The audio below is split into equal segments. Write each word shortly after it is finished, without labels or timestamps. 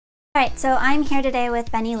Alright, so I'm here today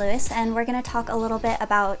with Benny Lewis, and we're going to talk a little bit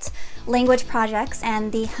about language projects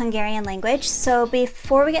and the Hungarian language. So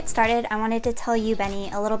before we get started, I wanted to tell you, Benny,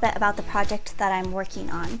 a little bit about the project that I'm working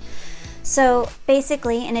on. So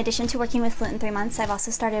basically, in addition to working with Fluent in 3 months, I've also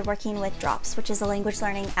started working with Drops, which is a language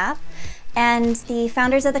learning app. And the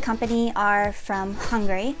founders of the company are from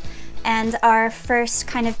Hungary, and our first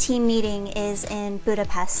kind of team meeting is in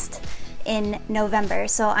Budapest in November.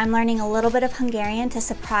 So I'm learning a little bit of Hungarian to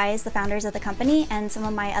surprise the founders of the company and some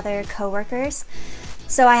of my other co-workers.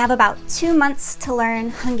 So I have about 2 months to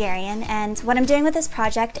learn Hungarian, and what I'm doing with this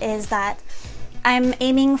project is that I'm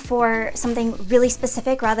aiming for something really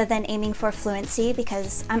specific rather than aiming for fluency,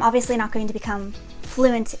 because I'm obviously not going to become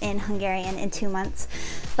fluent in Hungarian in 2 months.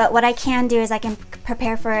 But what I can do is I can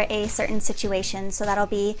prepare for a certain situation, so that'll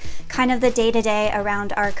be kind of the day-to-day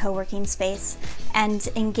around our co-working space and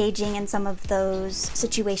engaging in some of those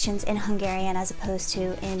situations in Hungarian as opposed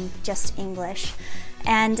to in just English.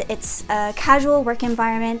 And it's a casual work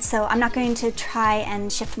environment, so I'm not going to try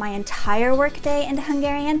and shift my entire workday into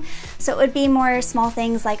Hungarian. So it would be more small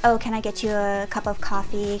things like, oh, can I get you a cup of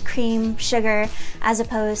coffee, cream, sugar, as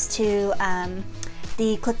opposed to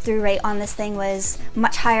the click-through rate on this thing was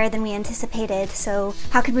much higher than we anticipated, so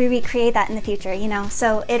how could we recreate that in the future, you know?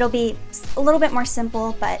 So it'll be a little bit more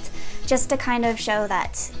simple, but just to kind of show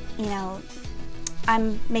that, you know,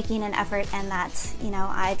 I'm making an effort and that, you know,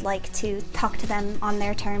 I'd like to talk to them on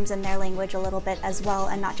their terms and their language a little bit as well,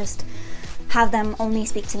 and not just have them only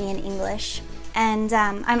speak to me in English. And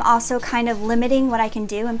I'm also kind of limiting what I can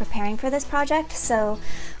do in preparing for this project, so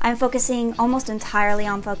I'm focusing almost entirely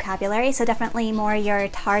on vocabulary, so definitely more your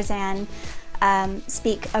Tarzan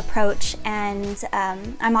speak approach, and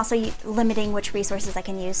I'm also limiting which resources I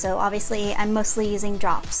can use. So obviously I'm mostly using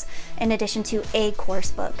Drops in addition to a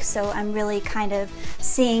course book, so I'm really kind of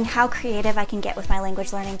seeing how creative I can get with my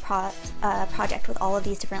language learning project with all of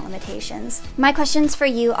these different limitations. My questions for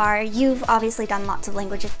you are, you've obviously done lots of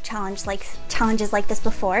language challenges like this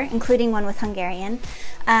before, including one with Hungarian.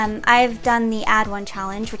 I've done the Add One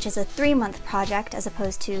challenge, which is a 3-month project as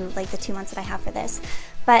opposed to like the 2 months that I have for this.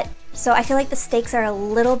 But so I feel like the stakes are a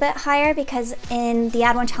little bit higher, because in the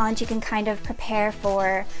Add One challenge you can kind of prepare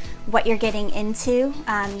for what you're getting into.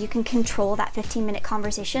 You can control that 15-minute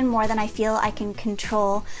conversation more than I feel I can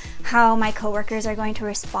control how my coworkers are going to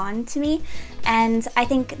respond to me. And I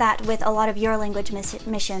think that with a lot of your language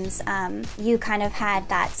missions, you kind of had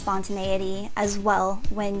that spontaneity as well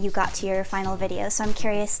when you got to your final video. So I'm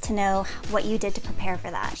curious to know what you did to prepare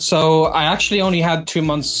for that. So I actually only had 2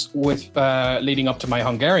 months with leading up to my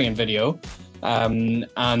Hungarian video.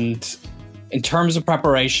 And in terms of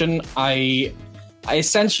preparation, I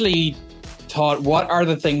essentially thought, what are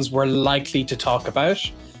the things we're likely to talk about?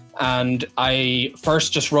 And I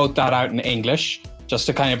first just wrote that out in English, just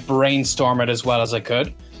to kind of brainstorm it as well as I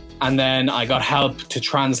could. And then I got help to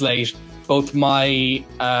translate both my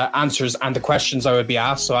answers and the questions I would be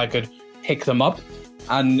asked, so I could pick them up.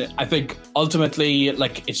 And I think ultimately,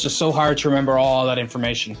 like, it's just so hard to remember all that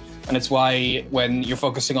information. And it's why when you're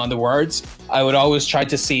focusing on the words, I would always try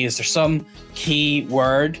to see, is there some key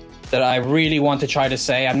word that I really want to try to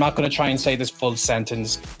say? I'm not going to try and say this full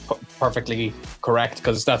sentence perfectly correct,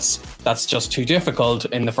 because that's just too difficult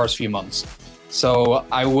in the first few months. So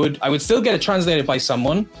I would still get it translated by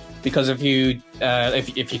someone, because if you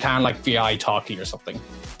can, like via italki or something,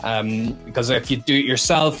 because if you do it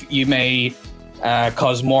yourself, you may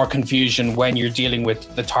cause more confusion when you're dealing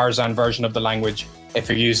with the Tarzan version of the language if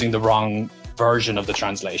you're using the wrong version of the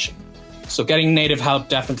translation. So getting native help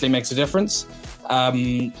definitely makes a difference.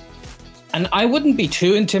 And I wouldn't be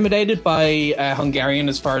too intimidated by Hungarian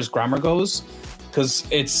as far as grammar goes, because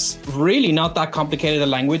it's really not that complicated a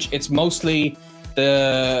language. It's mostly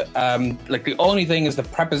the only thing is the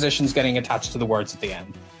prepositions getting attached to the words at the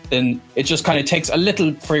end. Then it just kind of takes a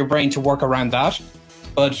little for your brain to work around that,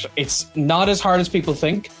 but it's not as hard as people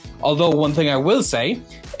think. Although one thing I will say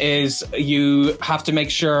is you have to make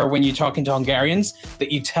sure when you're talking to Hungarians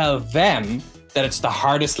that you tell them that it's the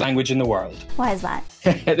hardest language in the world. Why is that?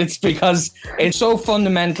 It's because it's so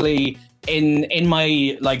fundamentally in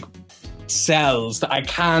my like cells that I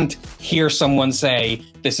can't hear someone say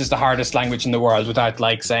this is the hardest language in the world without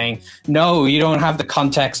like saying, no, you don't have the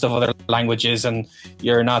context of other languages and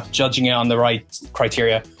you're not judging it on the right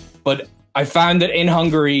criteria. But I found that in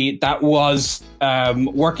Hungary that was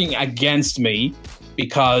working against me,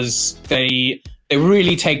 because they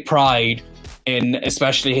really take pride in,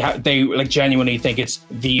 especially how they like genuinely think it's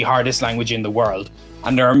the hardest language in the world,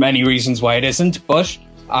 and there are many reasons why it isn't. But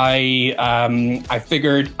I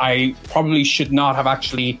figured I probably should not have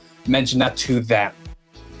actually mentioned that to them.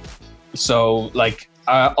 So like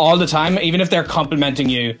all the time, even if they're complimenting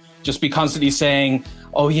you, just be constantly saying,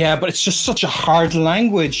 oh yeah, but it's just such a hard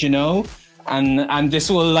language, you know? And this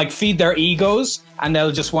will like feed their egos, and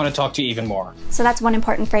they'll just want to talk to you even more. So that's one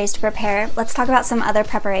important phrase to prepare. Let's talk about some other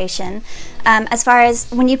preparation. As far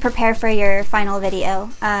as when you prepare for your final video,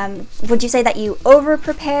 would you say that you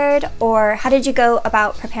over-prepared, or how did you go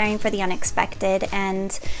about preparing for the unexpected?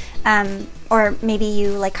 And or maybe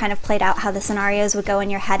you like kind of played out how the scenarios would go in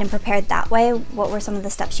your head and prepared that way. What were some of the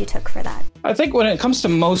steps you took for that? I think when it comes to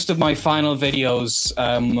most of my final videos,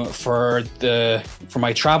 for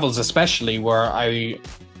my travels especially, where I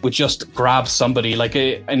would just grab somebody, like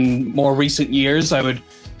in more recent years, I would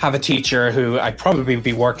have a teacher who I'd probably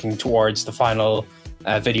be working towards the final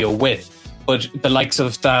video with. But the likes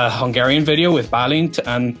of the Hungarian video with Balint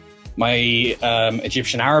and my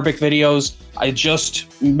Egyptian Arabic videos, I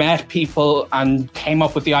just met people and came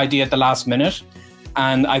up with the idea at the last minute.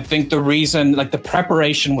 And I think the reason, like the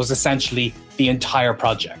preparation was essentially the entire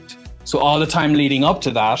project. So all the time leading up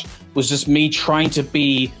to that was just me trying to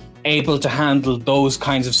be able to handle those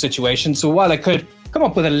kinds of situations. So while I could come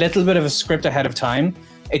up with a little bit of a script ahead of time,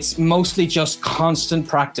 it's mostly just constant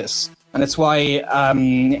practice. And it's why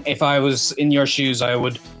if I was in your shoes, I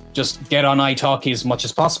would just get on italki as much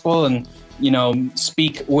as possible and, you know,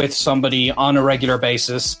 speak with somebody on a regular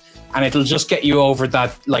basis. And it'll just get you over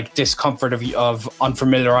that like discomfort of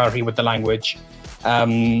unfamiliarity with the language.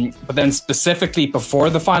 But then specifically before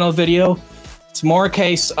the final video, it's more a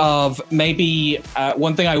case of maybe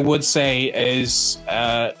one thing I would say is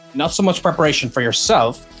not so much preparation for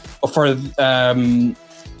yourself, but for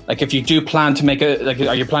like if you do plan to make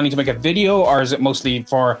are you planning to make a video, or is it mostly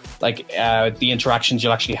for like the interactions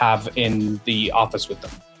you'll actually have in the office with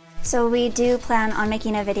them? So we do plan on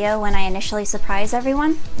making a video when I initially surprise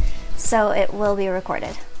everyone. So it will be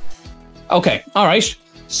recorded. Okay, all right.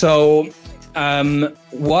 So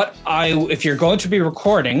if you're going to be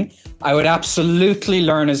recording, I would absolutely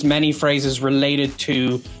learn as many phrases related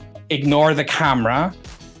to ignore the camera.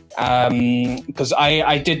 Because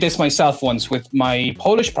I did this myself once with my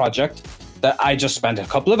Polish project, that I just spent a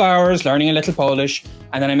couple of hours learning a little Polish,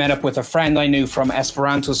 and then I met up with a friend I knew from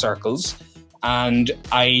Esperanto circles, and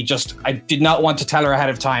I did not want to tell her ahead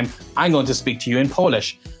of time, I'm going to speak to you in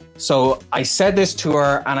Polish. So I said this to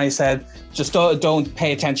her, and I said, just don't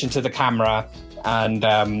pay attention to the camera, and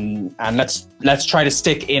let's try to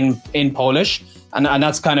stick in Polish. And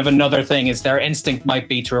that's kind of another thing, is their instinct might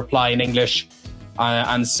be to reply in English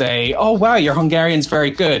and say, oh wow, your Hungarian's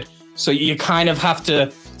very good. So you kind of have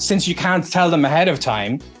to, since you can't tell them ahead of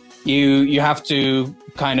time, you have to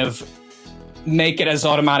kind of make it as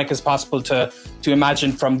automatic as possible to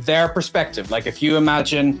imagine from their perspective. Like if you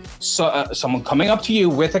imagine someone coming up to you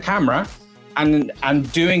with a camera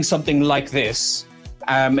and doing something like this,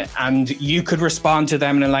 and you could respond to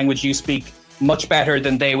them in a language you speak much better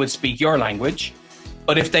than they would speak your language.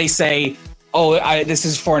 But if they say, oh, this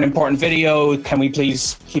is for an important video, can we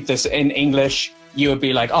please keep this in English? You would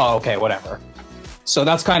be like, oh, okay, whatever. So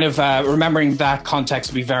that's kind of remembering that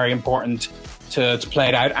context would be very important to play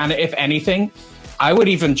it out. And if anything, I would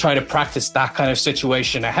even try to practice that kind of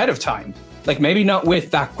situation ahead of time. Like maybe not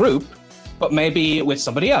with that group, but maybe with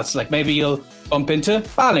somebody else. Like maybe you'll bump into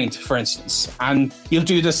Balint, for instance, and you'll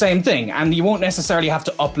do the same thing. And you won't necessarily have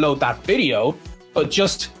to upload that video, but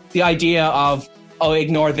just the idea of, oh,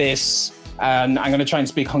 ignore this, and I'm going to try and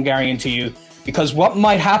speak Hungarian to you. Because what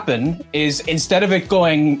might happen is, instead of it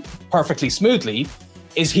going perfectly smoothly,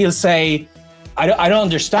 is he'll say, I don't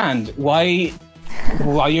understand. Why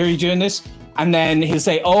are you doing this? And then he'll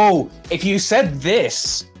say, oh, if you said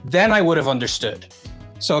this, then I would have understood.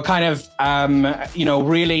 So kind of, you know,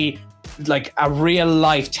 really like a real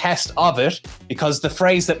life test of it, because the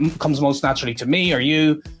phrase that comes most naturally to me or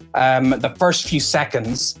you, the first few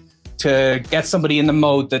seconds, to get somebody in the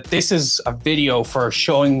mode that this is a video for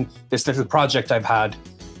showing this little project I've had,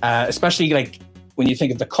 especially like when you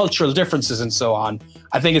think of the cultural differences and so on.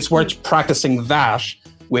 I think it's worth practicing that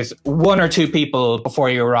with one or two people before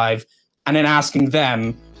you arrive, and then asking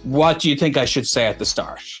them, what do you think I should say at the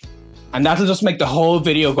start? And that'll just make the whole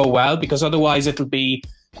video go well, because otherwise it'll be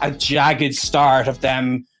a jagged start of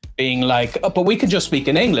them being like, oh, but we can just speak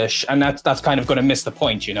in English, and that's kind of going to miss the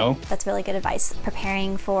point, you know? That's really good advice.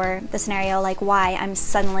 Preparing for the scenario, like why I'm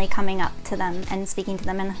suddenly coming up to them and speaking to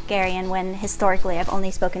them in Hungarian when historically I've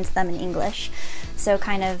only spoken to them in English. So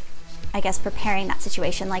kind of, I guess, preparing that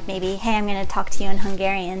situation, like maybe, hey, I'm going to talk to you in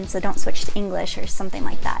Hungarian, so don't switch to English or something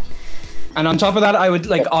like that. And on top of that, I would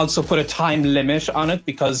like also put a time limit on it,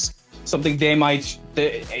 because something they might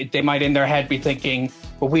in their head be thinking,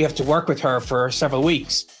 but we have to work with her for several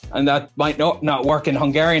weeks. And that might not work in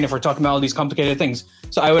Hungarian if we're talking about all these complicated things.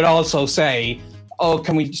 So I would also say, oh,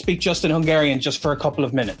 can we speak just in Hungarian just for a couple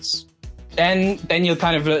of minutes? Then you'll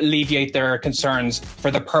kind of alleviate their concerns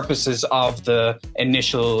for the purposes of the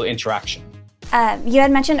initial interaction. You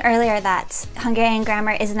had mentioned earlier that Hungarian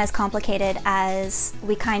grammar isn't as complicated as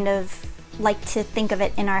we kind of like to think of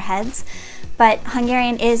it in our heads, but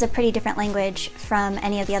Hungarian is a pretty different language from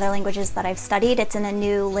any of the other languages that I've studied. It's in a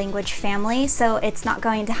new language family, so it's not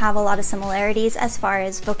going to have a lot of similarities as far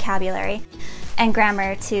as vocabulary and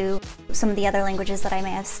grammar to some of the other languages that I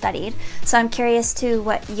may have studied. So I'm curious to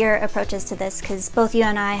what your approach is to this, because both you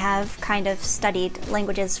and I have kind of studied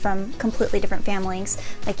languages from completely different families.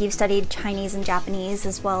 Like you've studied Chinese and Japanese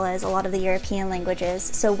as well as a lot of the European languages.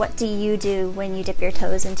 So what do you do when you dip your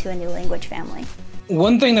toes into a new language family?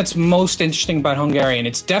 One thing that's most interesting about Hungarian,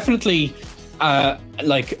 it's definitely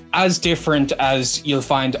like as different as you'll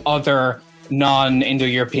find other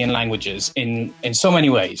non-Indo-European languages in so many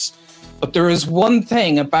ways. But there is one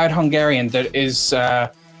thing about Hungarian that is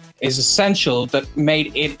essential, that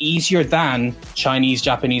made it easier than Chinese,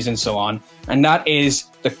 Japanese, and so on, and that is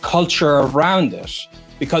the culture around it.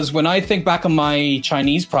 Because when I think back on my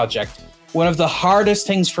Chinese project, one of the hardest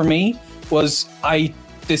things for me was I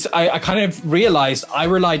kind of realized I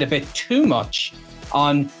relied a bit too much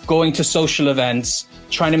on going to social events,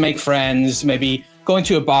 trying to make friends, maybe going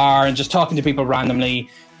to a bar and just talking to people randomly.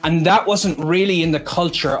 And that wasn't really in the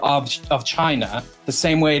culture of China the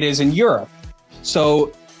same way it is in Europe.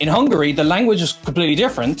 So in Hungary, the language is completely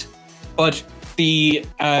different, but the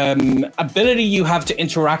ability you have to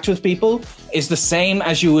interact with people is the same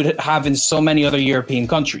as you would have in so many other European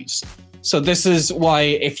countries. So this is why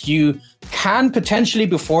if you can potentially,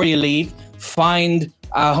 before you leave, find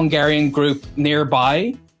a Hungarian group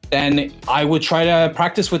nearby, then I would try to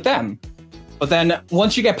practice with them. But then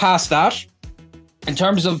once you get past that, in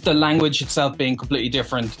terms of the language itself being completely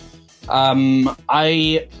different, like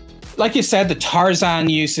you said, the Tarzan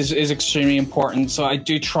use is extremely important. So I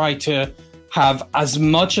do try to have as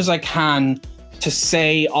much as I can to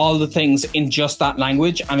say all the things in just that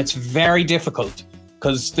language. And it's very difficult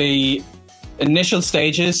because the initial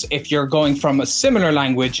stages, if you're going from a similar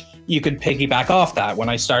language, you could piggyback off that. When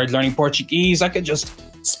I started learning Portuguese, I could just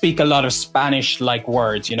speak a lot of Spanish-like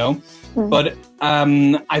words, you know? Mm-hmm. But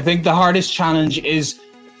I think the hardest challenge is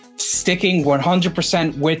sticking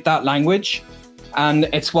 100% with that language. And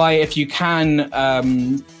it's why if you can,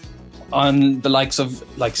 on the likes of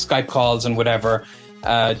like Skype calls and whatever,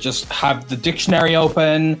 just have the dictionary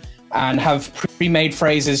open and have pre-made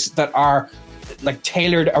phrases that are like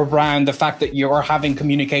tailored around the fact that you're having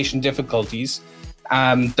communication difficulties,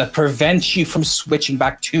 that prevents you from switching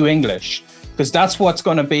back to English. Because that's what's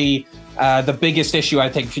going to be the biggest issue, I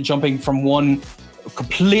think, jumping from one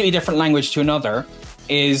completely different language to another,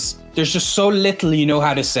 is there's just so little you know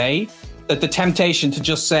how to say that the temptation to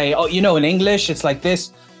just say, oh, you know, in English, it's like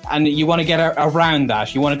this, and you want to get around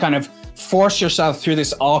that. You want to kind of force yourself through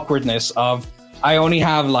this awkwardness of, I only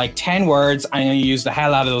have like 10 words, I'm going to use the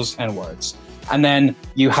hell out of those 10 words. And then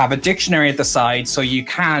you have a dictionary at the side, so you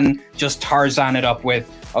can just Tarzan it up with,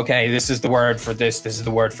 okay, this is the word for this is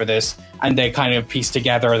the word for this, and they kind of piece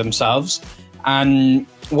together themselves. And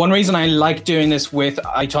one reason I like doing this with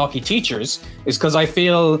italki teachers is because I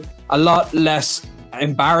feel a lot less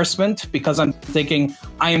embarrassment, because I'm thinking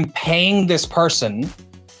I am paying this person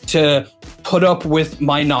to put up with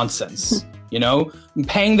my nonsense, you know? I'm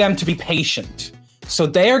paying them to be patient. So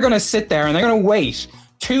they are going to sit there and they're going to wait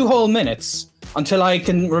 2 whole minutes until I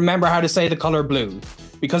can remember how to say the color blue,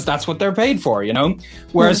 because that's what they're paid for, you know?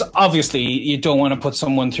 Whereas obviously you don't want to put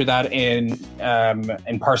someone through that in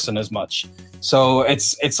person as much. So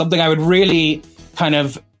it's something I would really kind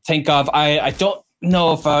of think of. I don't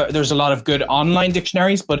know if there's a lot of good online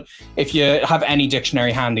dictionaries, but if you have any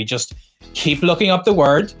dictionary handy, just keep looking up the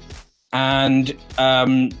word. And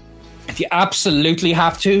if you absolutely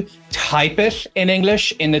have to, type it in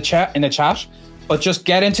English in the chat, but just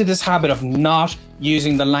get into this habit of not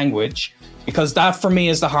using the language, because that for me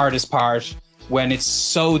is the hardest part when it's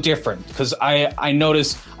so different. Because I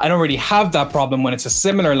notice I don't really have that problem when it's a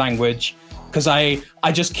similar language, because I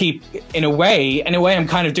just keep, in a way, I'm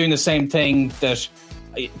kind of doing the same thing that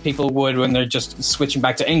people would when they're just switching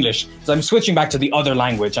back to English. So I'm switching back to the other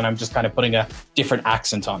language and I'm just kind of putting a different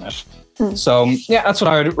accent on it. So yeah, that's what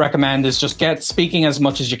I would recommend, is just get speaking as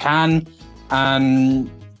much as you can, and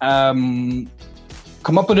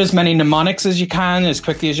come up with as many mnemonics as you can, as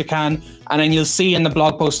quickly as you can. And then you'll see in the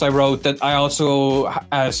blog post I wrote that I also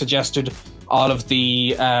suggested all of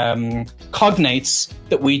the cognates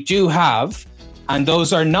that we do have. And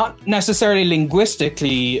those are not necessarily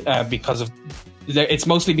linguistically it's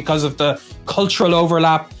mostly because of the cultural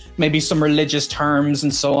overlap, maybe some religious terms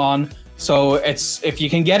and so on. So if you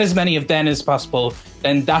can get as many of them as possible,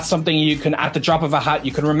 then that's something you can, at the drop of a hat,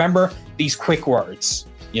 you can remember these quick words,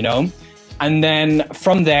 you know? And then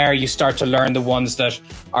from there, you start to learn the ones that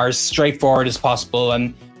are as straightforward as possible.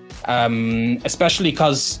 And especially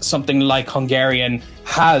because something like Hungarian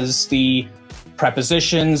has the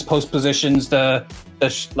prepositions, postpositions, the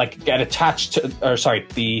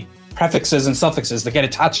prefixes and suffixes that get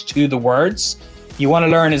attached to the words. You want to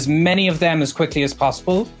learn as many of them as quickly as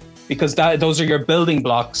possible, because those are your building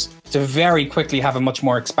blocks to very quickly have a much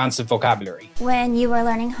more expansive vocabulary. When you were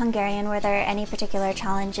learning Hungarian, were there any particular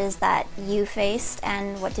challenges that you faced,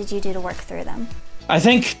 and what did you do to work through them? I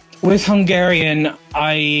think with Hungarian,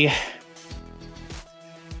 I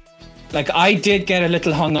did get a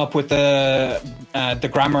little hung up with the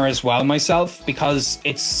grammar as well myself, because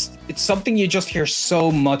it's something you just hear so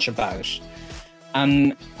much about.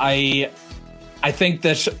 And I think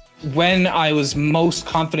that when I was most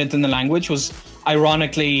confident in the language was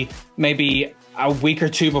ironically maybe a week or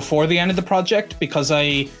two before the end of the project, because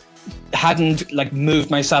I hadn't moved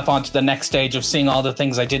myself on to the next stage of seeing all the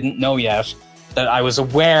things I didn't know yet that I was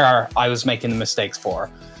aware I was making the mistakes for.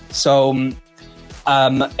 So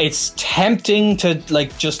it's tempting to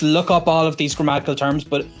just look up all of these grammatical terms,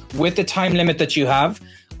 but with the time limit that you have,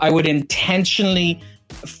 I would intentionally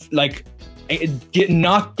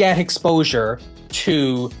not get exposure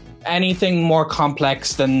to anything more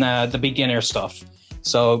complex than the beginner stuff.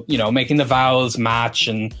 So, you know, making the vowels match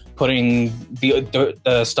and putting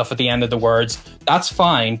the stuff at the end of the words, that's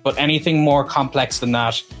fine. But anything more complex than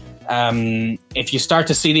that, if you start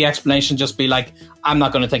to see the explanation, just be like, I'm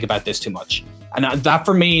not going to think about this too much. And that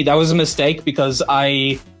for me, that was a mistake, because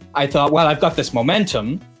I thought, well, I've got this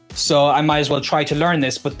momentum, so I might as well try to learn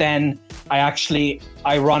this. But then I actually,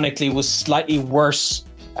 ironically, was slightly worse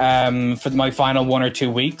for my final 1 or 2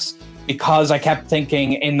 weeks, because I kept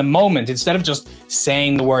thinking in the moment, instead of just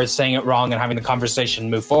saying the words, saying it wrong and having the conversation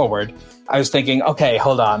move forward, I was thinking, okay,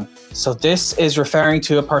 hold on. So this is referring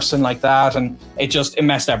to a person like that, and it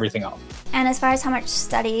messed everything up. And as far as how much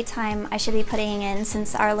study time I should be putting in,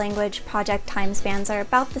 since our language project time spans are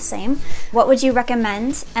about the same, what would you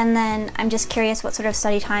recommend? And then I'm just curious what sort of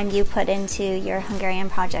study time you put into your Hungarian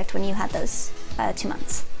project when you had those 2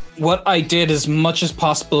 months. What I did as much as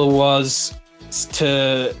possible was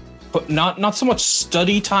to put not so much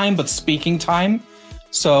study time, but speaking time.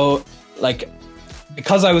 So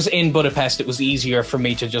because I was in Budapest, it was easier for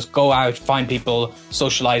me to just go out, find people,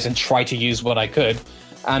 socialize, and try to use what I could.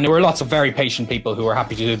 And there were lots of very patient people who were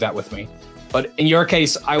happy to do that with me. But in your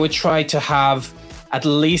case, I would try to have at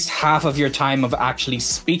least half of your time of actually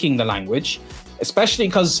speaking the language, especially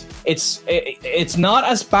because it's not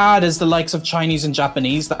as bad as the likes of Chinese and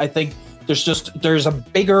Japanese. That I think there's a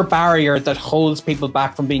bigger barrier that holds people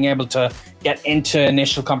back from being able to get into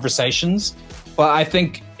initial conversations. But I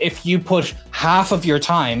think if you put half of your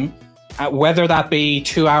time, whether that be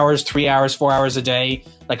 2 hours, 3 hours, 4 hours a day,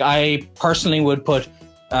 I personally would put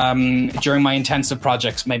during my intensive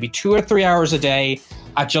projects, maybe 2 or 3 hours a day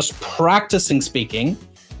at just practicing speaking.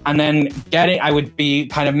 And then I would be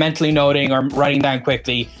kind of mentally noting or writing down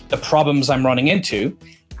quickly the problems I'm running into.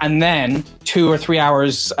 And then 2 or 3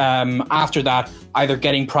 hours after that, either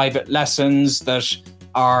getting private lessons that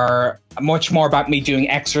are much more about me doing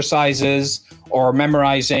exercises or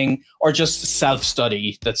memorizing, or just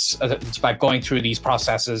self-study it's about going through these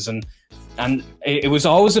processes. And it was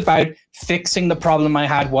always about fixing the problem I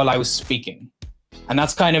had while I was speaking. And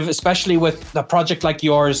that's kind of, especially with a project like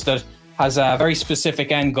yours that has a very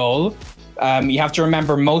specific end goal, you have to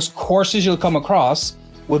remember most courses you'll come across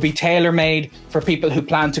will be tailor-made for people who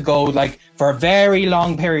plan to go for a very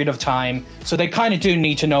long period of time. So they kind of do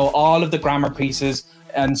need to know all of the grammar pieces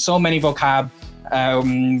and so many vocab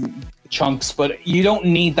chunks, but you don't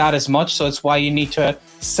need that as much. So it's why you need to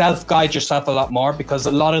self-guide yourself a lot more, because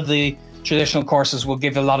a lot of the traditional courses will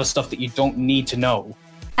give a lot of stuff that you don't need to know.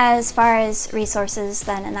 As far as resources,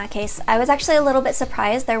 then, in that case, I was actually a little bit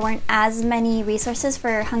surprised there weren't as many resources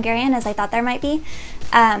for Hungarian as I thought there might be.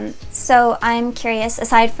 So I'm curious,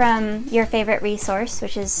 aside from your favorite resource,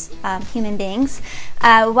 which is human beings,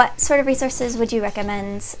 what sort of resources would you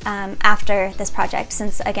recommend after this project?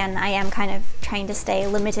 Since, again, I am kind of trying to stay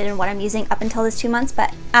limited in what I'm using up until this 2 months,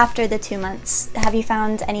 but after the 2 months, have you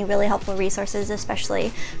found any really helpful resources,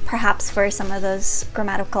 especially perhaps for some of those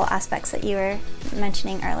grammatical aspects that you were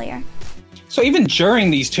mentioning earlier? So even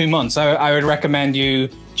during these 2 months, I would recommend you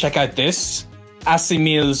check out this,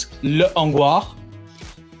 Assimil's Le Hongrois,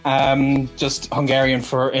 just Hungarian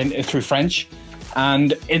through French.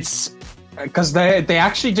 And it's because they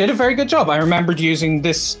actually did a very good job. I remembered using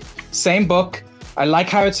this same book. I like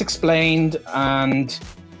how it's explained, and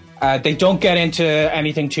they don't get into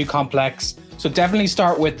anything too complex. So definitely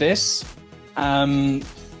start with this. And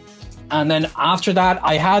then after that,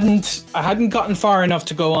 I hadn't gotten far enough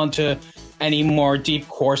to go on to any more deep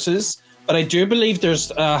courses, but I do believe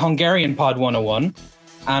there's Hungarian Pod 101.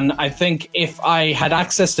 And I think if I had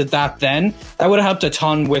access to that then, that would have helped a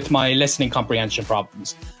ton with my listening comprehension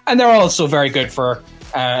problems. And they're also very good for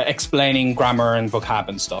explaining grammar and vocab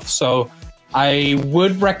and stuff. So I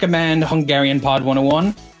would recommend Hungarian Pod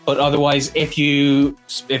 101. But otherwise,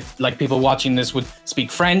 if like people watching this would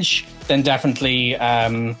speak French, then definitely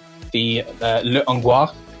the Le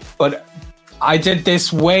Hongrois. But I did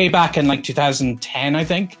this way back in like 2010, I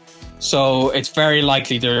think. So it's very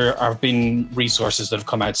likely there have been resources that have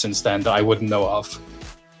come out since then that I wouldn't know of.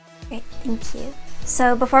 Great, thank you.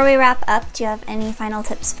 So before we wrap up, do you have any final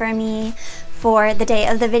tips for me for the day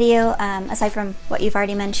of the video, aside from what you've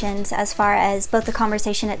already mentioned, as far as both the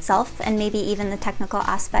conversation itself and maybe even the technical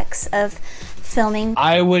aspects of filming?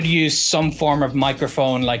 I would use some form of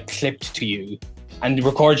microphone like clipped to you and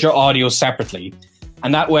record your audio separately.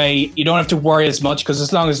 And that way you don't have to worry as much, because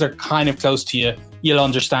as long as they're kind of close to you, you'll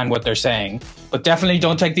understand what they're saying. But definitely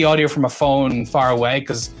don't take the audio from a phone far away,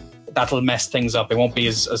 because that'll mess things up. It won't be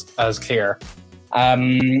as clear.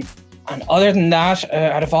 And other than that,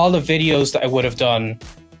 out of all the videos that I would have done,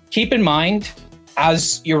 keep in mind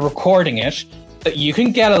as you're recording it that you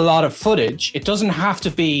can get a lot of footage. It doesn't have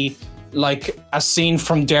to be like a scene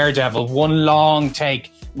from Daredevil, one long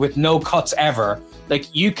take with no cuts ever.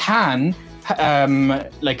 Like you can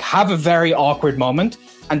like have a very awkward moment,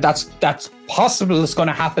 and that's possible it's going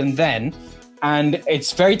to happen then. And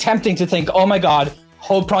it's very tempting to think, oh my God,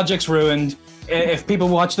 whole project's ruined. If people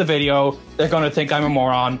watch the video, they're going to think I'm a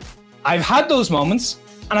moron. I've had those moments,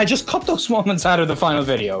 and I just cut those moments out of the final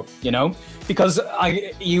video, you know, because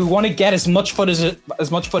you want to get as much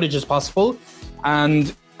footage as possible.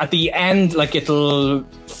 And at the end, like, it'll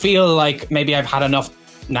feel like maybe I've had enough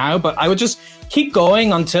now, but I would just keep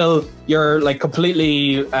going until you're like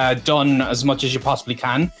completely done as much as you possibly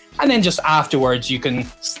can. And then just afterwards, you can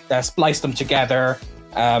splice them together.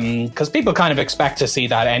 Because people kind of expect to see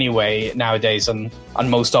that anyway nowadays on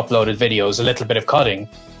most uploaded videos, a little bit of cutting.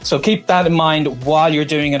 So keep that in mind while you're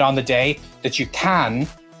doing it on the day, that you can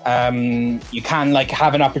like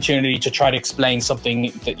have an opportunity to try to explain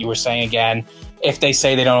something that you were saying again, if they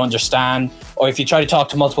say they don't understand, or if you try to talk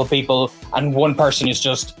to multiple people and one person is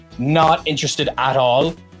just not interested at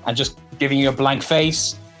all and just giving you a blank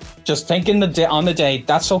face, just think on the day,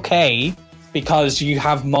 that's okay, because you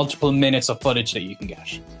have multiple minutes of footage that you can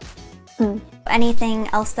get. Anything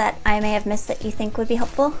else that I may have missed that you think would be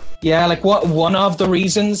helpful? Yeah, like one of the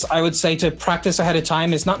reasons I would say to practice ahead of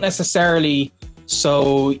time is not necessarily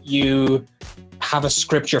so you have a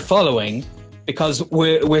script you're following, because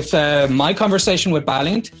with my conversation with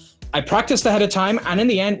Balint, I practiced ahead of time, and in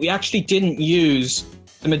the end, we actually didn't use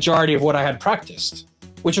the majority of what I had practiced,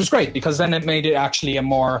 which was great, because then it made it actually a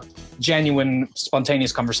more genuine,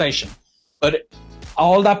 spontaneous conversation. But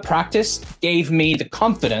all that practice gave me the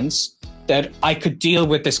confidence that I could deal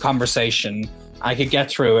with this conversation. I could get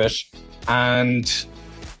through it. And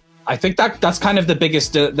I think that's kind of the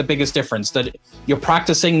biggest difference, that you're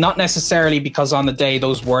practicing not necessarily because on the day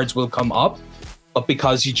those words will come up, but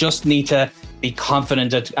because you just need to be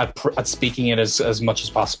confident at speaking it as much as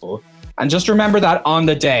possible. And just remember that on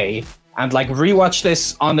the day, and like rewatch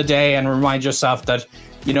this on the day and remind yourself that,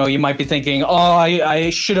 you know, you might be thinking, oh, I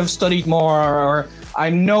should have studied more, or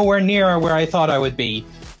I'm nowhere near where I thought I would be.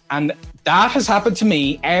 And that has happened to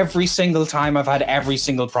me every single time I've had every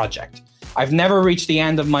single project. I've never reached the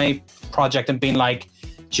end of my project and been like,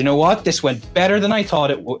 do you know what? This went better than I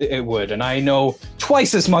thought it would. And I know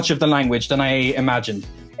twice as much of the language than I imagined.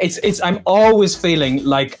 I'm always feeling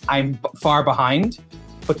like I'm far behind,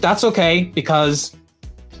 but that's okay, because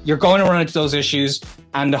you're going to run into those issues.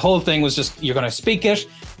 And the whole thing was just, you're going to speak it.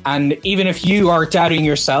 And even if you are doubting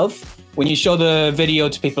yourself, when you show the video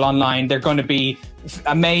to people online, they're going to be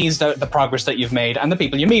amazed at the progress that you've made. And the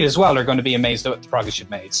people you meet as well are going to be amazed at the progress you've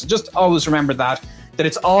made. So just always remember that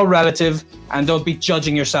it's all relative, and don't be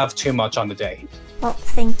judging yourself too much on the day. Well,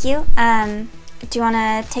 thank you. Do you want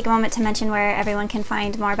to take a moment to mention where everyone can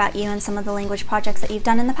find more about you and some of the language projects that you've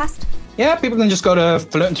done in the past? Yeah, people can just go to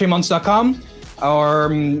fluent3months.com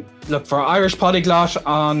or look for Irish Polyglot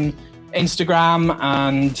on Instagram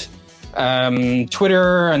and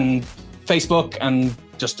Twitter and Facebook, and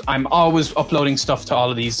just I'm always uploading stuff to all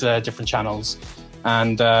of these different channels.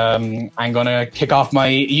 And I'm going to kick off my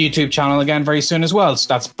YouTube channel again very soon as well. So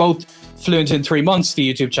that's both Fluent in 3 months,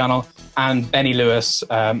 the YouTube channel, and Benny Lewis,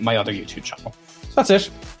 my other YouTube channel. So that's it.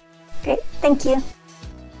 Great. Thank you.